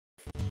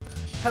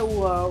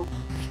Hello,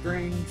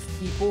 strange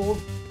people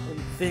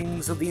and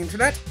things of the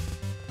internet.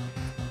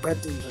 That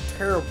is a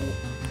terrible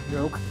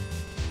joke.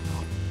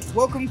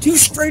 Welcome to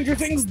Stranger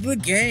Things the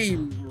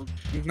game,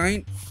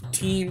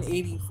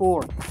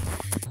 1984.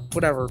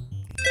 Whatever.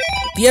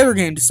 The other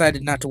game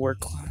decided not to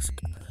work.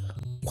 Classic.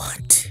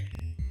 What?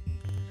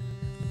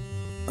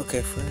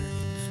 Okay, friends.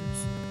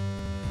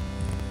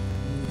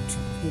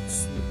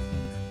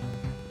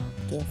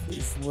 Death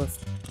is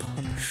left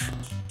punished.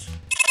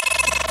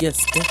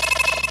 Yes, death.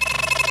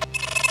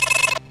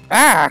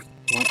 Ah!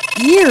 My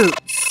ear!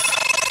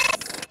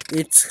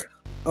 It's...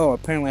 Oh,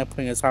 apparently I'm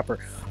playing as Hopper.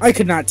 I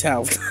could not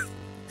tell.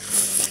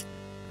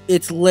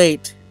 It's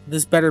late.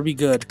 This better be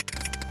good.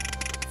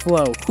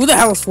 Flo. Who the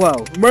hell is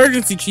Flo?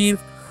 Emergency,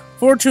 Chief.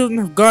 4 children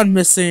have gone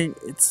missing.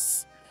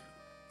 It's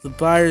the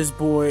Byers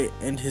boy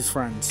and his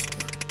friends.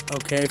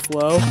 Okay,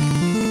 Flo.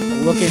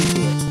 I'll look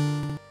into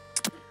it.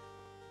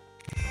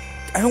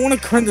 I don't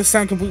want to turn the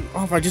sound completely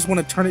off. I just want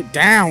to turn it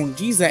down.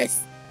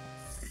 Jesus.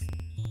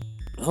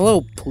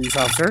 Hello, police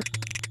officer.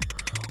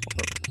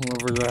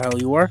 Whoever the hell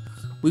you are.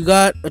 We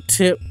got a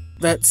tip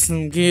that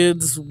some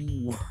kids...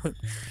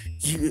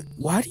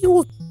 Why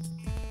do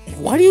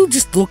you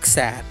just look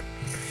sad?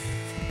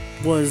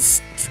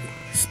 Was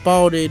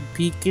spotted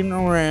peeking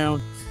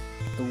around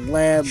the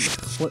lab.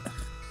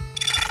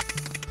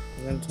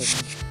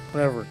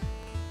 Whatever.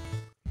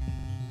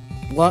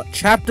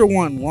 Chapter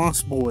 1,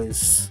 Lost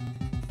Boys.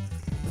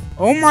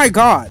 Oh my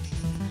god.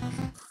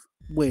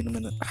 Wait a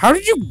minute. How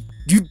did you...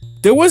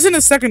 There wasn't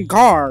a second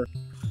car.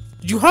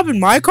 Did you hop in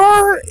my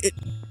car?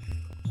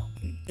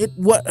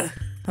 What?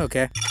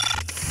 Okay.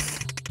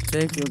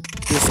 Take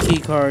this key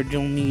card.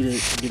 You'll need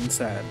it to get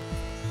inside.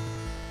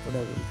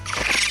 Whatever.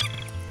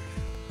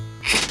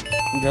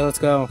 Okay, let's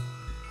go.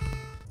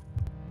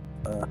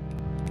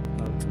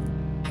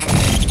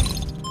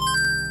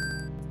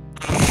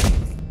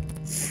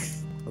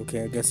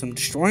 Okay, I guess I'm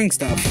destroying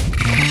stuff.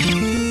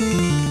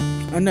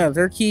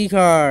 Another key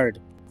card.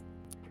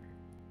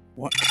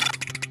 What?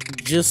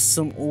 Just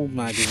some old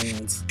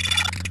magazines.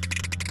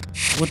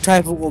 What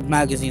type of old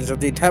magazines? Are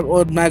they type of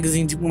old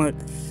magazines you want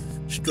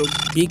to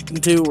peek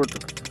into, or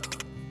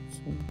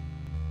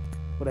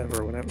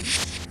whatever?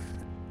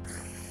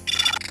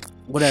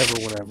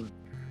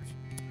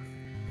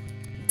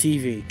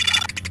 TV.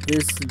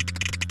 This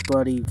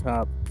buddy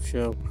cop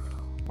show.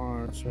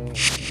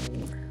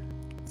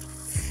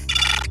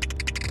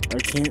 I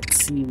can't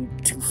seem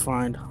to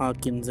find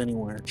Hawkins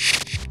anywhere.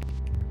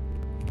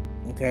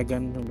 Okay, I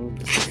got him.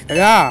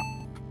 Yeah!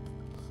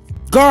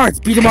 Guards!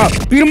 Beat him up!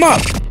 Beat him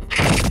up!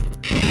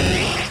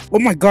 Oh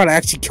my god, I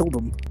actually killed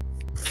him.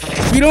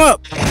 Beat him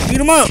up!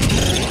 Beat him up!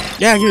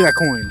 Yeah, give me that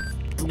coin.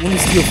 Let me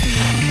steal from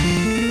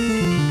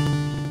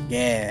you.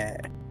 Yeah.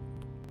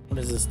 What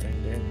is this thing,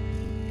 dude?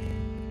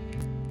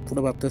 What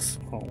about this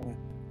hallway?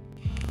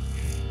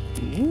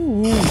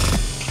 Ooh.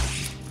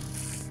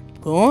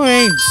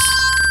 Coins!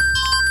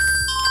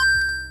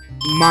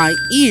 My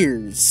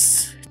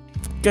ears!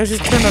 Guys,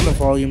 just turn on the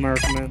volume, I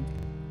recommend.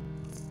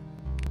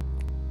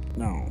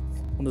 No.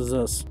 What is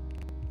this?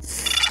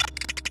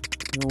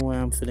 No way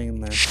I'm fitting in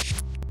there.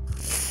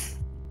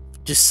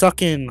 Just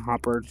suck in,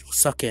 Hopper.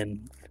 Suck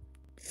in.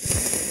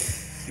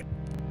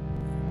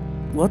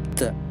 What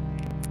the?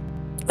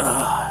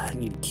 I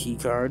need a key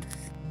card.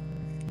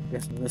 I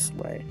guess in this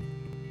way.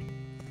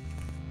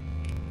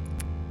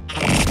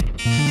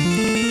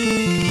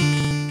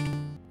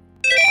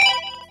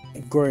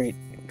 Great.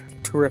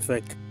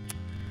 Terrific.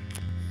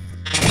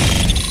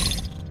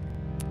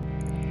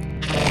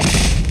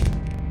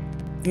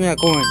 Give me that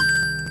coin.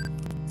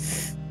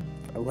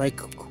 I like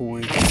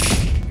coins.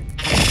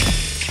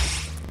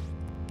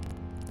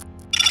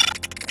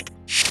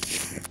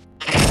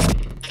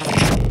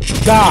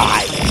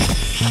 Die!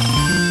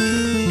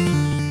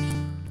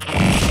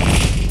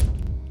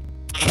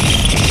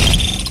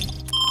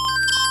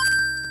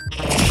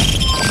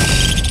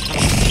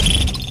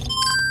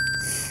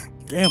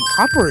 Damn,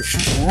 Hopper is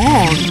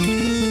strong.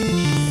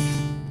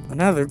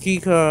 Another key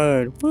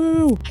card.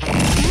 Woo!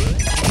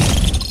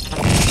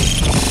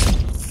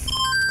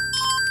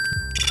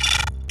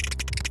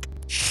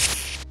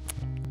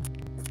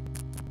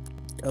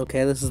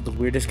 Okay, this is the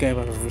weirdest game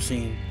I've ever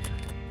seen.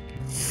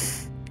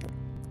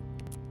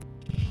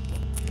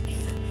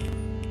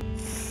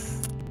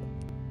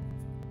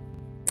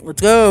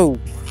 Let's go!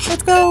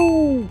 Let's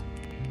go!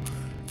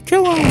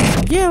 Kill them!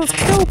 Yeah, let's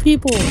kill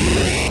people!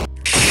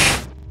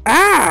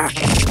 Ah!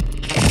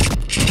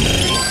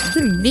 I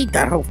didn't need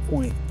that health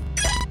point.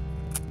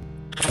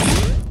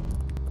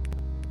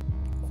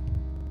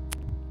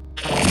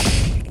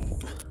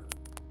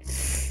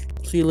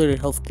 See you later,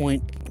 health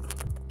point.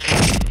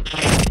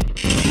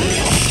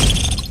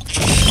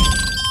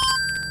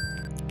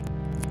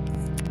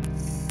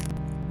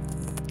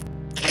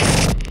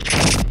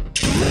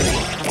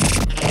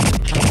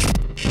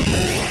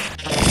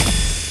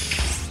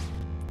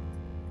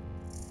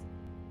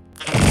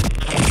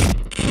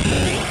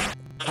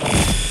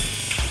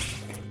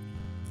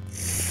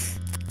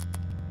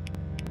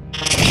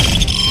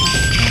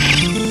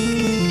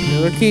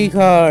 Another key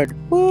card.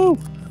 Woo!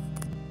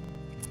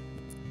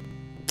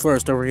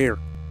 First, over here.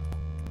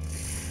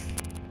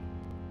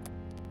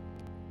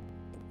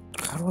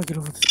 How do I get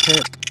over this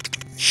pit?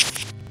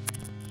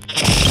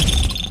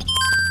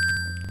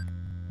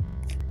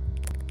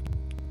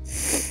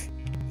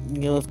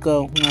 Yeah, let's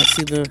go. I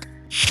see the...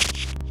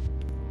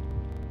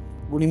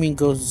 What do you mean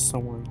goes to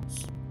somewhere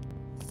else?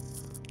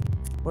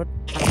 What?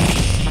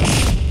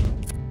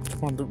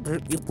 Come on,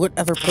 what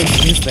other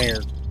place is there?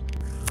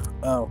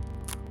 Oh,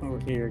 over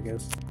here, I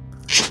guess.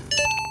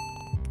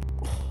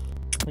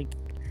 Like...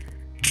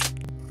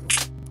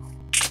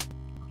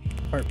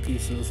 Heart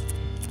pieces.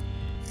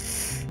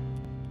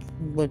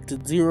 Looked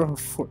at 0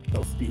 for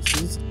health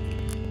pieces.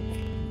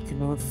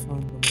 Cannot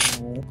find them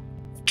all.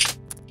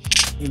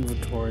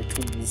 Inventory,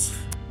 tools,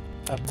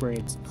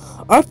 upgrades.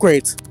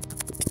 Upgrades!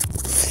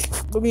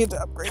 Let me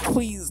into upgrade,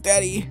 please,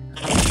 Daddy.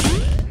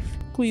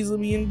 Please let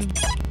me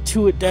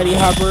into it, Daddy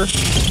Hopper.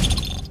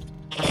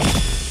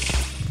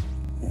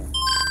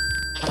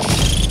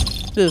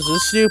 This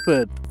is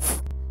stupid.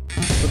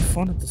 But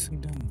fun at the same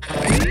time.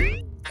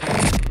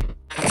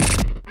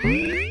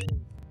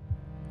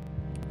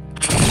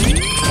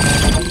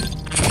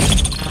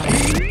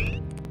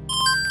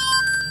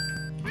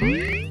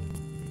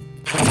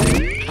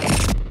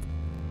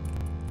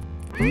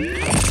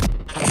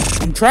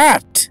 I'm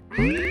trapped!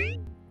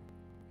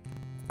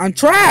 I'm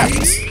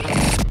trapped!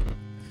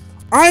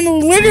 I'm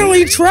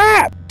literally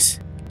trapped!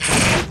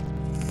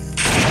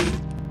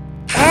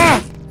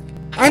 Ah!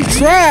 I'm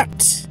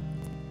trapped!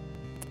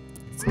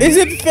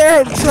 Isn't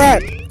fair, I'm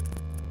trapped!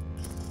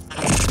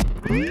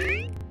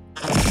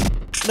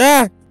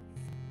 Ah!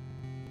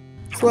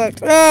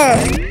 Select.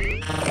 Ah!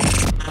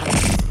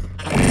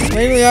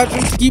 Mainly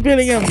options, keep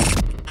hitting him!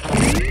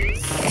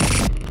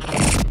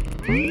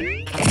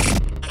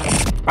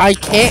 I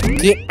can't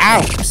get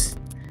out!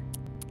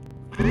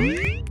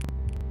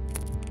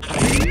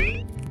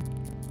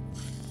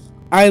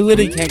 I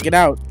literally can't get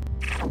out.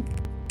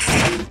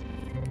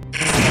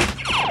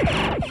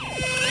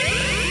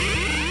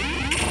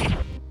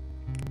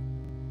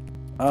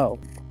 Oh.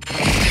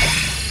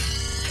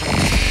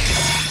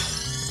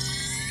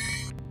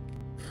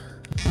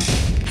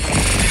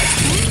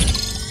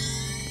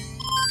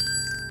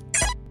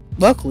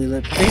 Luckily,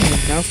 that thing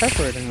is now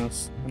separating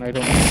us, and I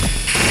don't know.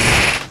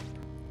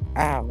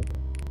 Ow.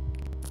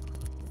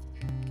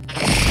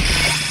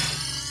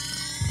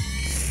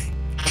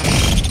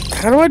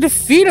 How do I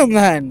defeat him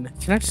then?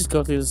 Can I just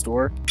go through this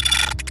door?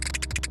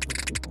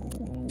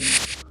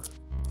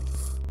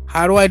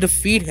 How do I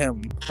defeat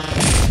him?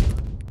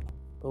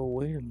 Oh,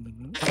 wait a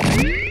minute.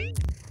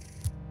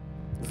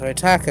 If I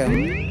attack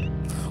him...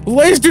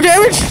 Lasers do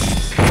damage!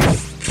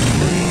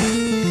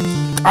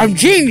 I'm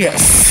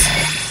genius!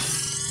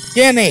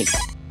 Danny!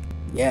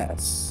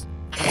 Yes.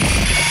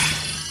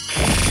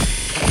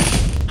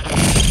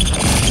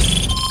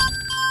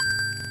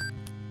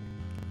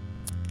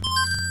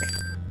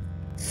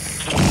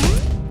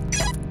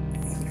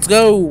 Let's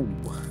go!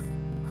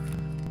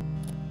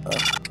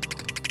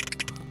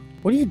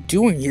 What are you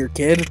doing here,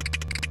 kid?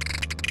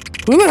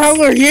 Who the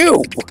hell are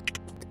you?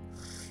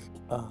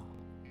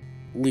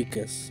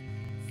 Lucas.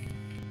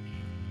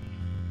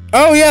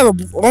 Oh yeah,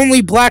 the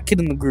only black kid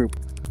in the group.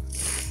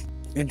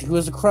 And who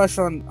has a crush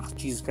on... Oh,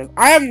 Jesus Christ.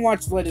 I haven't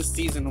watched the latest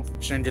season of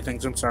Stranger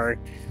Things, I'm sorry.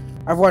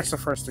 I've watched the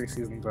first 3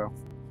 seasons, though.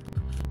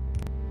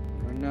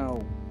 I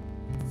know.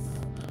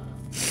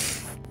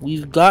 We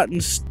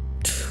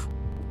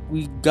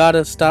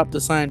gotta stop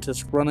the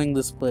scientist running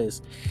this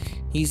place.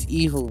 He's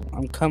evil.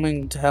 I'm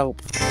coming to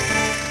help.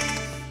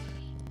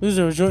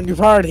 Loser, join your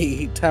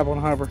party. Tap on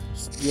Harbor.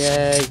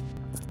 Yay.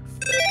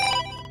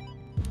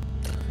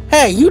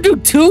 Hey, you do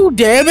 2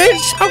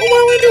 damage? How come I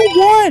only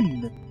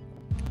do 1?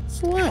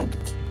 Select.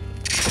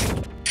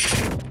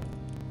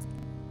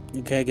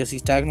 Okay, I guess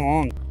he's tagging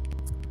along.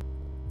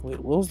 Wait,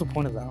 what was the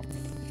point of that?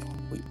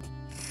 Wait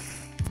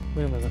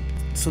a minute.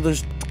 So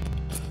there's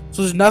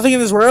nothing in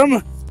this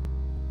room?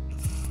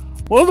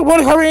 What was the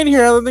point of coming in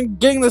here other than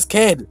getting this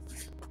kid?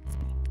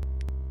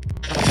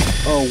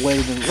 Oh, wait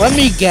a minute. Let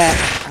me get...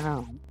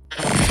 Ow.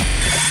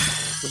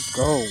 Let's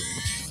go.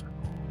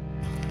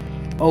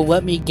 Oh,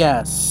 let me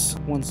guess.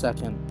 1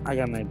 second. I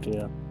got an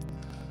idea.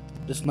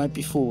 This might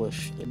be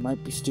foolish. It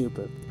might be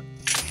stupid.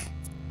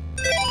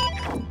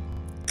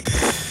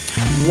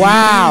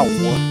 Wow!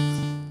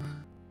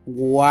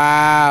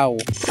 Wow!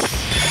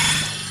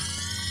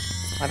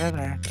 Why did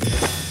I act?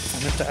 I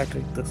meant to act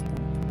like this one.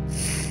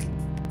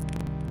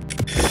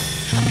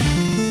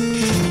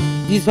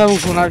 These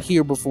pebbles were not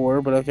here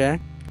before, but okay.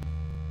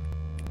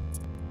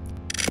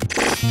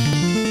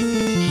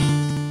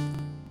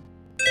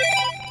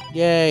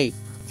 Yay!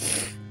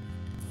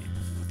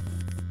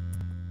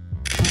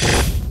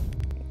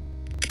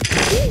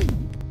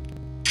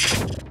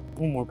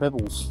 Oh, more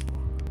pebbles.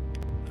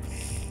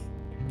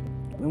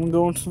 Then we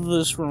go into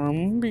this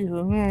room.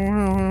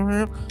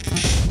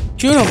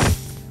 Shoot him!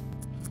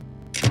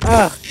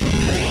 Ah!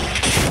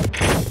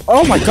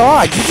 Oh my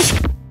God! You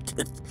just...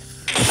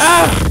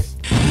 Ah!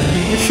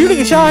 You're shooting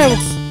a child!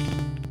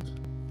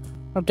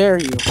 How dare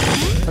you?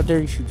 How dare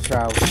you shoot a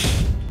child?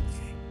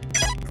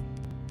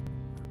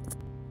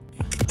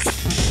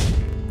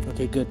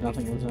 Okay, good.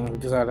 Nothing was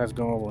because I'd have to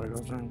go all the way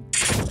around.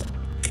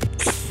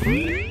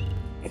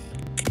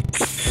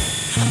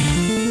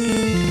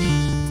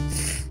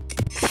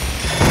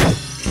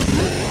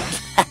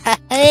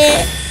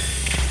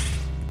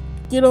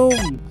 Get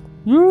him!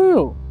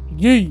 Yeah!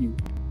 Yeah!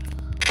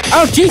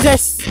 Oh,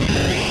 Jesus!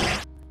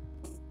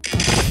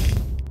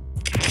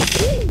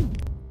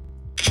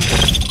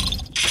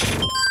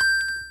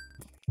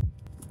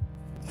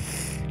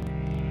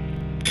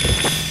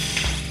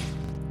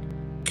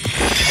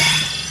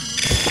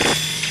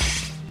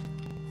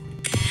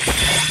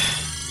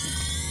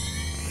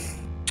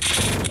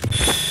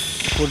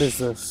 What is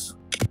this?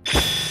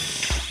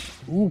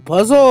 Ooh,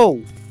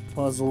 puzzle!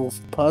 Puzzle!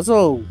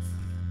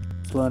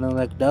 That's what I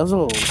like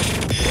puzzle.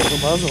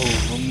 Puzzle.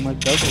 I'm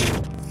like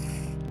puzzle.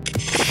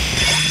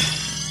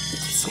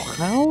 So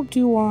how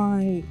do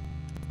I...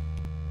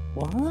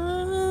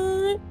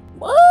 What?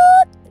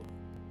 What?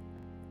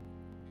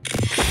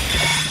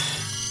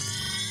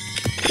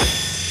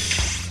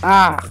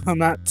 Ah, I'm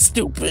not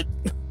stupid.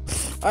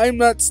 I'm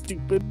not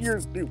stupid. You're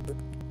stupid.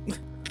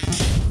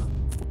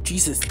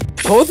 Jesus.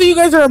 Both of you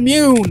guys are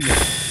immune!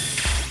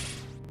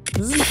 This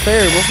isn't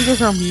fair. Both of you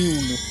guys are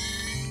immune.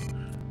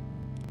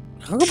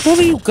 How come both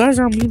of you guys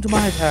are immune to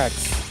my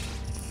attacks?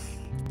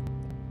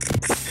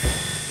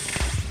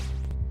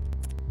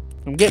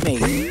 Come get me.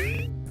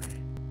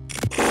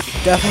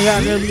 Definitely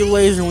not gonna be a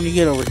laser when you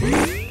get over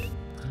here.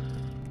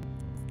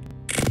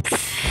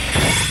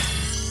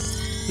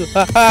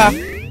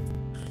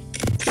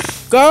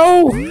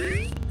 Go!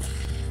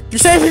 You're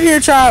safe in here,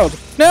 child!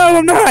 No,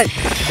 I'm not!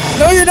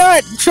 No, you're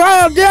not!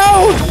 Child,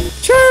 no!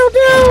 Child,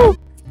 no!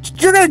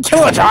 You're gonna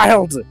kill a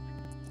child!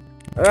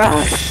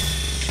 Ah.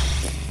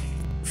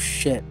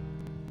 Shit.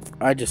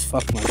 I just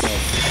fucked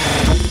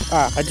myself.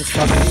 Ah, I just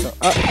fucked myself.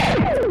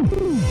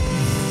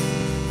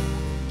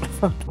 I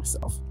fucked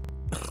myself.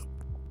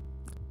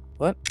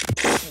 What?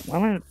 Why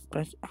am I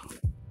back?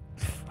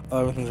 Oh,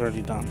 everything's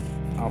already done.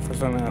 Oh, for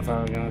some reason I thought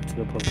I was gonna have to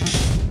go puzzle.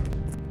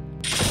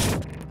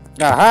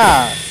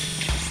 Aha!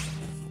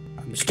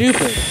 I'm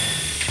stupid.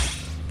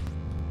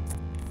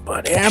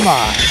 But am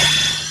I?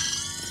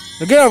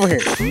 Now get over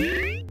here.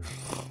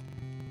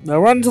 Now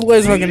run to the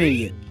laser like an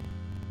idiot.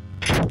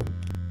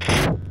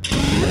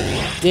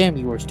 Damn,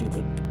 you were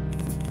stupid.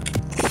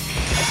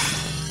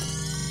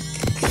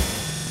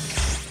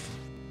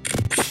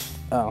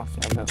 Oh,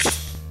 I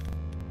missed.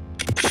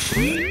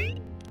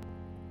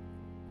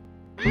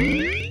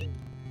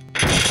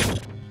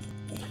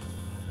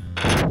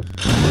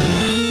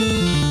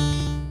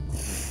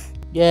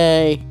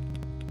 Yay.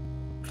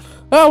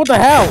 Oh, what the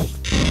hell?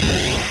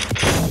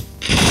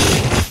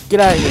 Get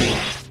out of here.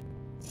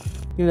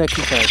 Give me that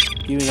key card.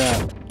 Give me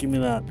that. Give me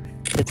that.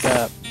 Hit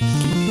that.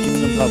 Give me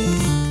the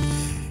bubbles.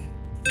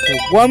 Okay,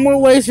 one more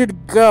laser to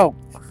go.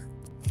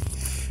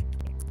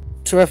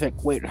 Terrific.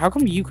 Wait, how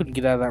come you couldn't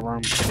get out of that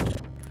room?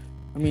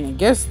 I mean, I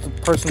guess the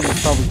person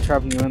was probably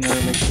trapping you in there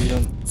to make sure you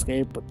don't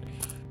escape, but...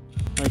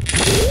 like...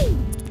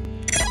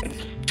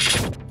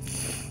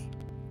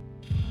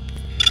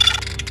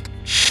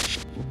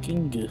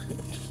 looking good.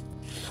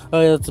 Oh,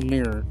 yeah, that's a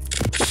mirror.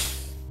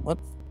 What?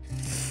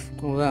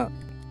 What was that?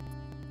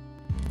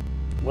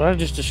 What did I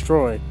just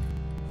destroy?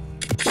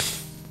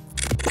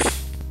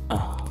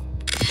 Oh.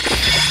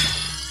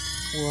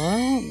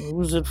 What?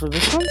 Was it for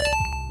this one?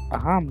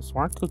 Aha, I'm a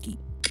smart cookie.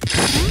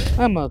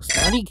 I'm a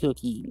smarty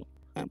cookie.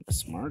 I'm a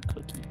smart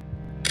cookie.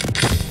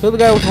 Kill the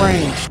guy with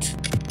ranged.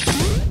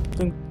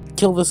 Then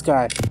kill this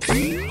guy.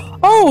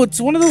 Oh, it's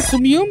one of those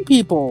immune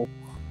people.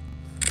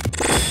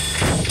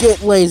 Get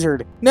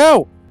lasered.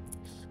 No!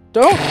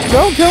 Don't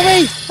kill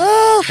me!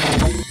 Ah!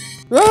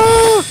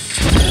 Ah!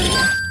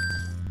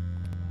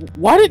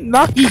 Why didn't it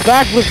knock me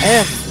back with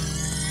him?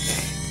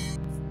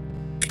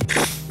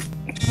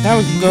 Now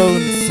we can go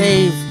and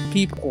save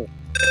people.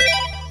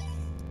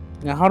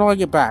 Now, how do I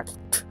get back?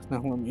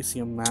 Now, let me see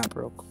a map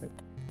real quick.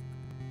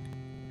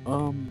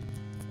 How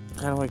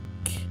do I...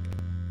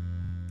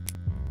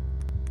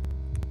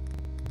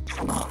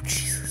 oh,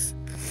 Jesus.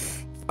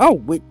 Oh,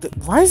 wait,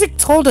 why is it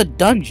called a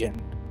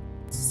dungeon?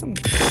 Some...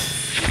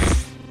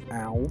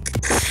 ow.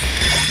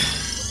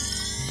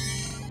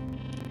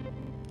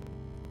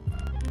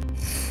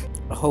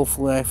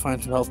 Hopefully I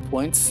find some health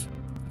points,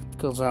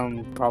 because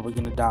I'm probably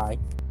gonna die.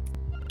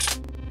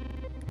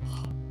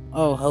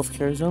 Oh, health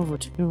carries over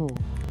too.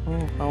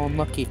 Oh, how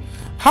unlucky.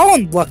 How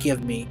unlucky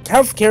of me.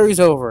 Health carries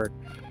over.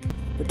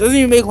 It doesn't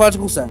even make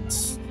logical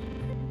sense.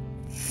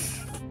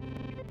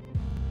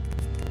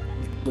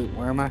 Wait,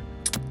 where am I?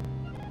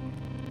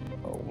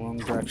 Oh, wrong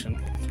direction.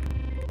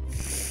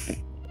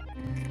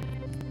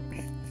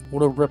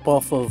 What a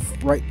rip-off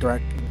of right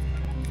direction.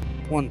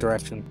 One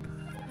direction.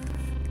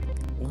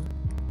 What?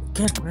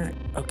 Get right.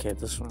 Okay,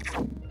 this one.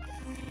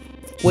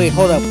 Wait,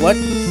 hold up, what?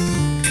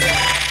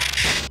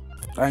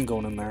 I ain't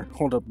going in there.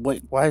 Hold up,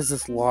 wait, why is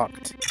this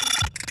locked?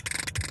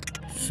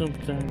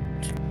 Something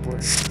to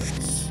break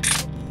this.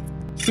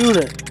 Shoot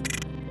it!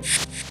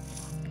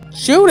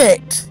 Shoot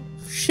it!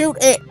 Shoot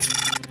it!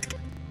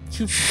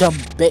 You dumb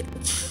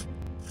bitch.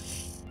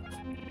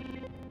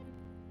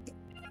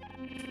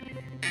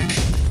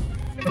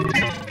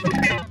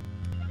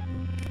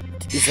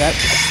 Is that...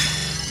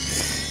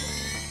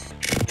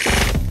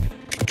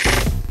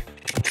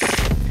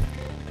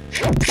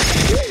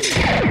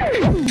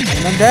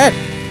 And I'm dead!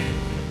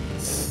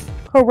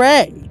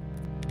 Hooray!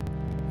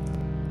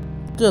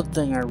 Good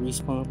thing I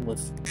respawned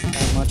with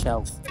that much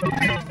health.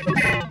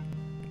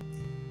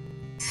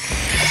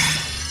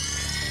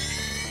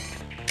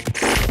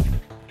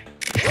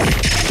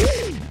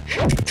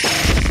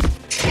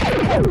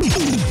 What do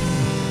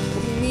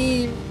you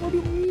mean?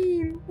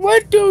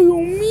 What do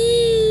you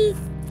mean?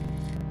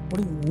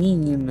 What do you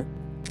mean?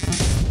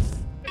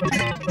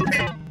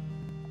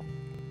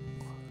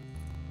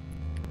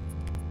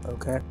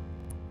 Okay.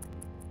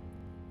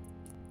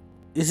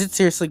 Is it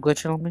seriously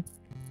glitching on me?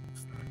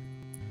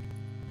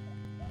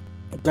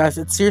 Guys,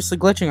 it's seriously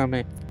glitching on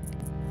me.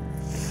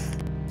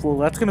 Well,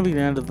 that's gonna be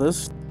the end of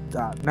this.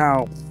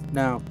 Now.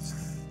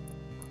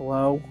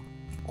 Hello?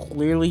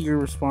 Clearly you're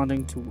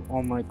responding to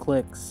all my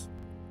clicks.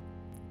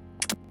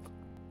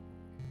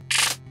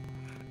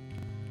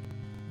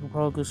 The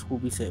progress will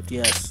be saved,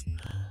 yes.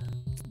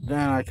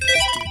 Then I can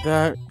just do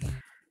that.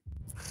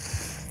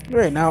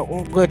 Right now, it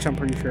won't glitch, I'm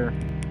pretty sure.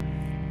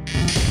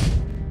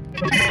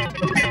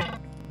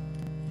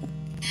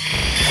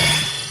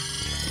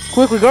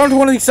 Quickly, go into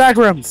one of these side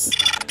rooms!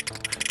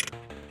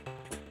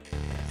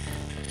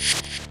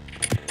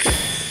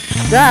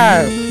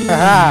 Ah!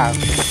 Haha!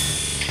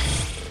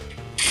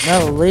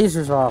 Now the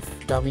laser's off,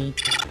 dummy.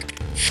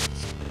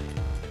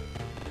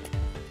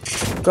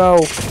 Go.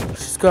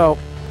 Just go.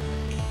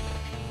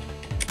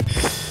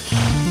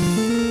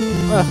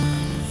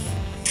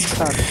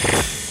 God.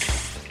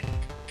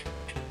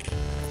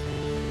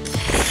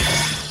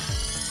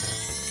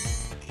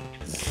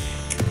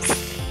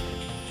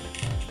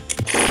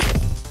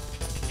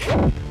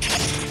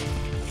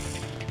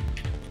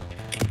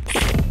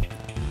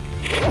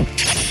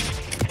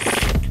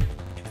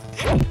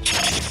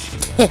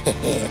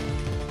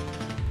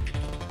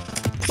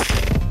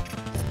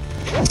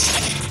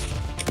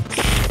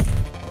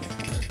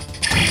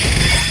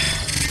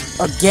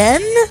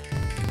 Again?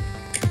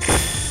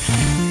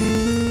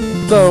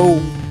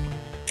 Go.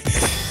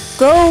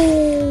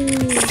 Go.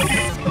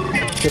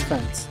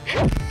 Defense.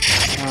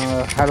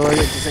 How do I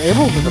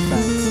disable the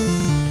defense?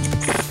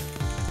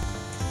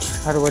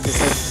 How do I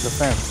disable the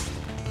defense?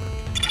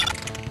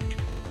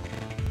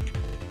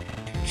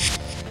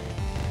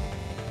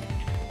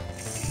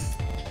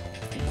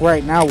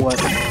 Right, now what?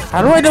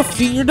 How do I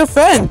defeat your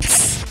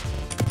defense?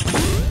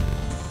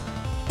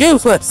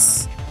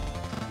 Useless!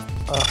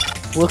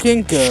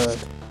 Looking good.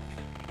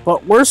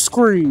 But we're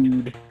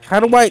screwed. How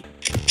do I...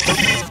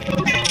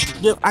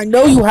 I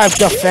know you have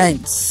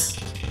defense.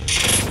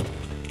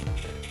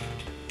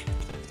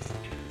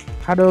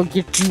 How do I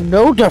get you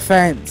no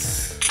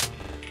defense?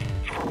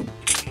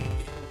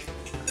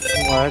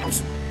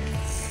 What?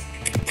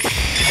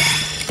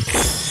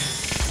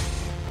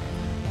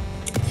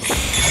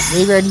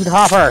 Maybe I need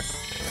Hopper.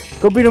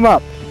 Go beat him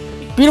up.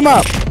 Beat him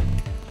up.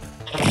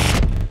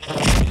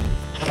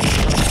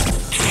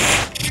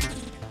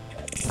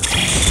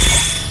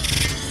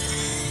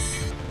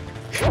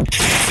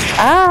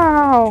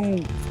 Ow!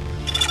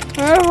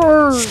 That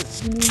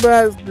hurts, you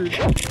bastard.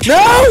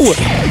 No!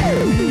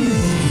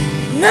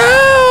 No!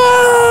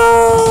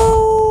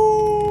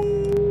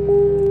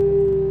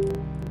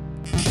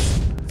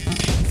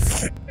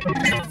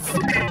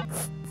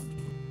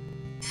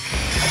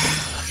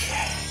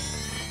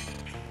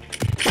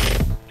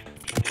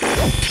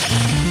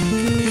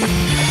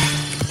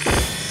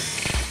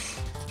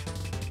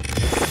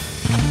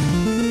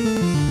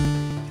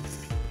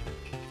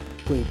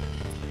 Wait.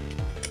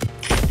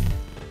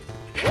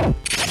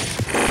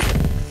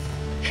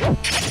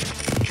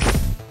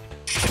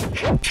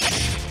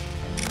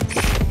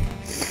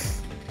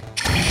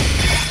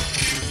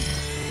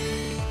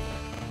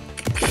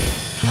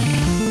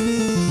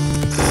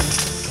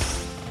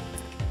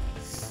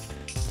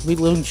 We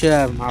losing shit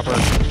out of him, Hopper.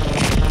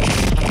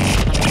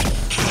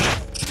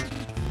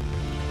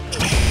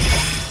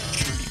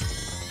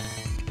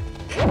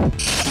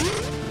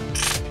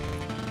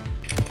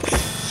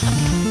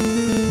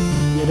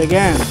 Yet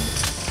again.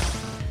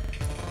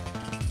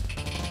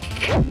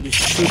 This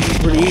should be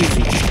pretty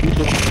easy.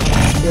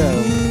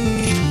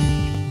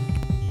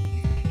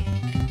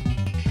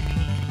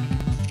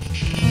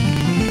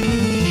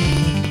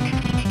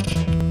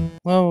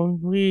 Whoa,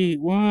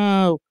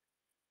 wow.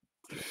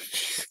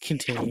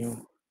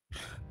 Continue.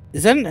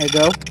 Is that an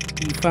Eggo?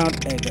 You found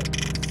Eggo.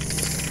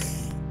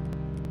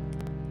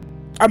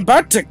 I'm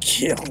about to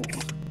kill.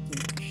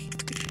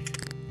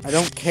 I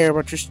don't care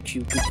about your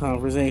stupid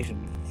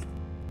conversation.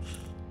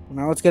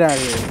 Now let's get out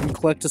of here and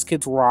collect this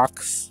kid's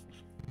rocks.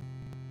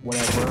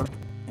 Whatever.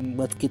 And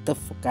let's get the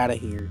fuck out of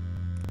here.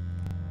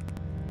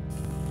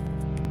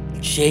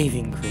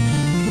 Shaving cream.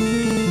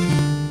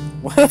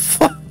 What the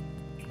fuck?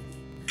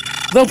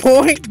 The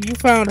point you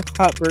found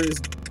Hopper's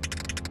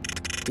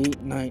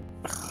date night.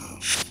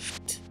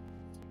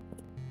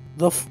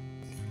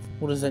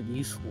 What is that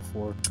useful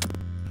for?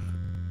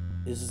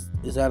 Is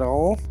that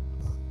all?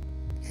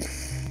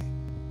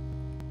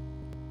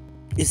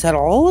 Is that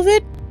all of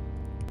it?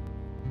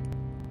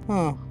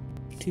 Huh.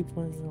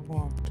 2.0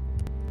 locked.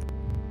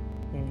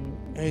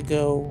 There you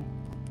go.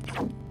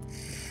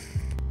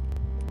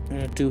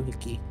 And a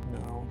doohickey.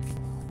 No.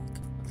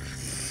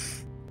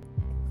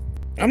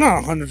 I'm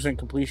not 100%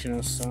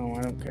 completionist, so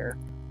I don't care.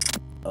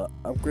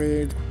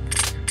 Upgrade.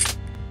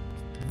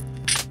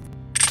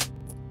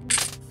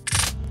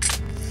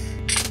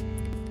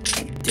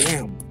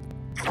 Damn.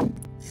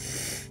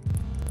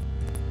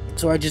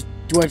 So do I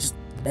just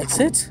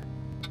exit?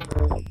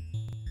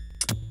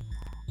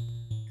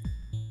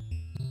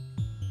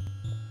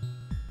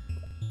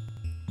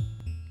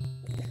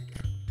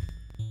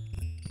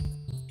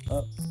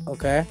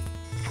 Okay.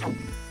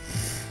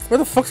 Where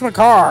the fuck's my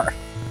car?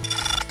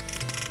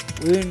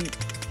 We've been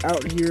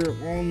out here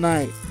all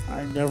night.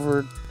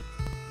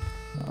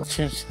 I'll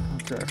change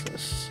the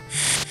address.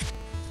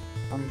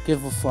 I don't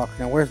give a fuck.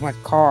 Now where's my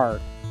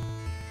car?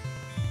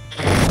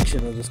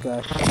 Shit of this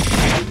guy.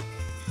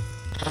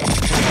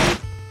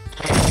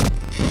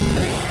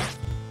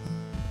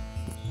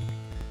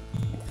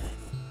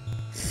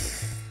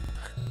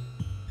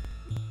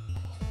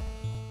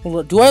 Hold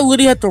on. Do I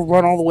literally have to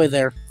run all the way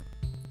there?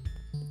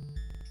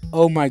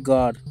 Oh my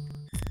god.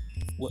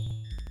 What?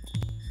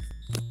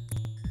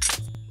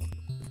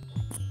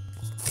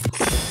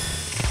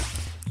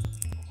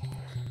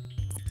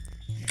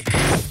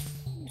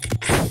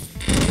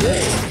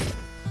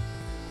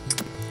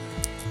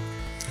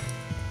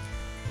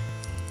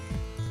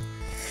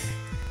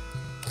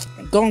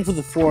 Going for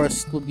the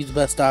forest would be the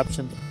best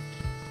option.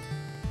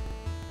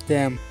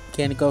 Damn,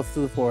 can't go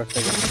through the forest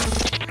again.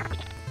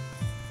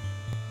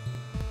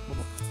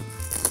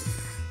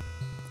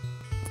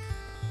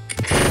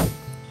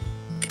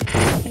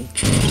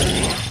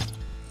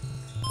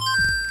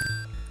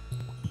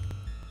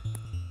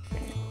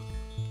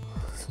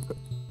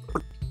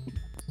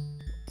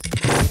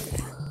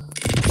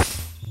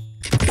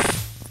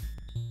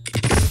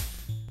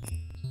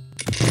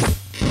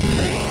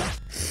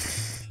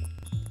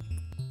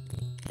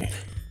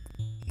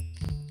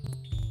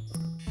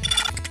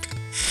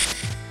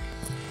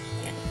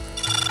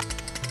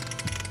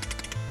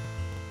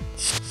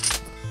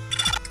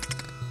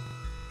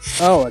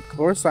 Oh, of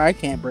course I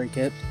can't break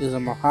it, because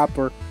I'm a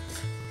hopper.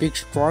 Big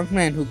strong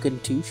man who can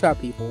two-shot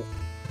people.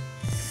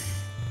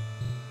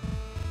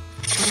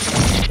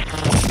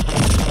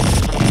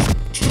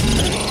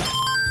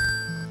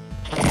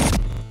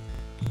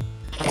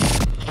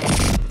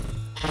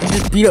 I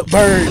just beat up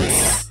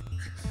birds!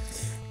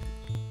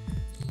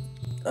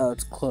 Oh,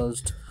 it's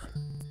closed.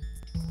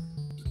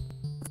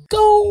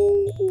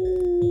 Go!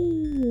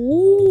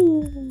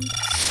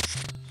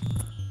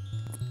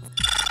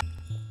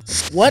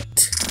 What?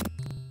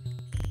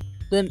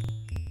 Then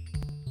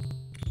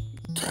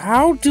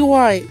how do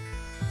I?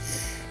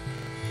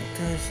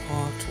 Guys,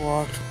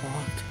 locked.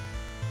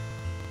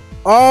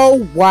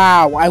 Oh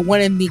wow! I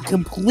went in the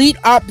complete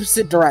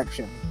opposite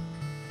direction.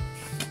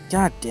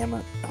 God damn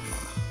it!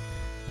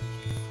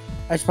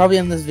 I should probably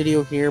end this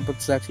video here, but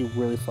it's actually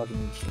really fucking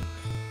interesting.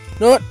 You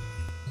know what?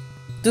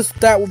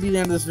 That will be the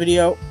end of this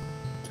video.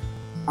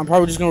 I'm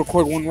probably just gonna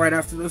record one right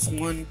after this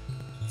one.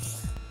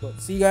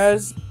 But see you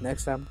guys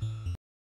next time.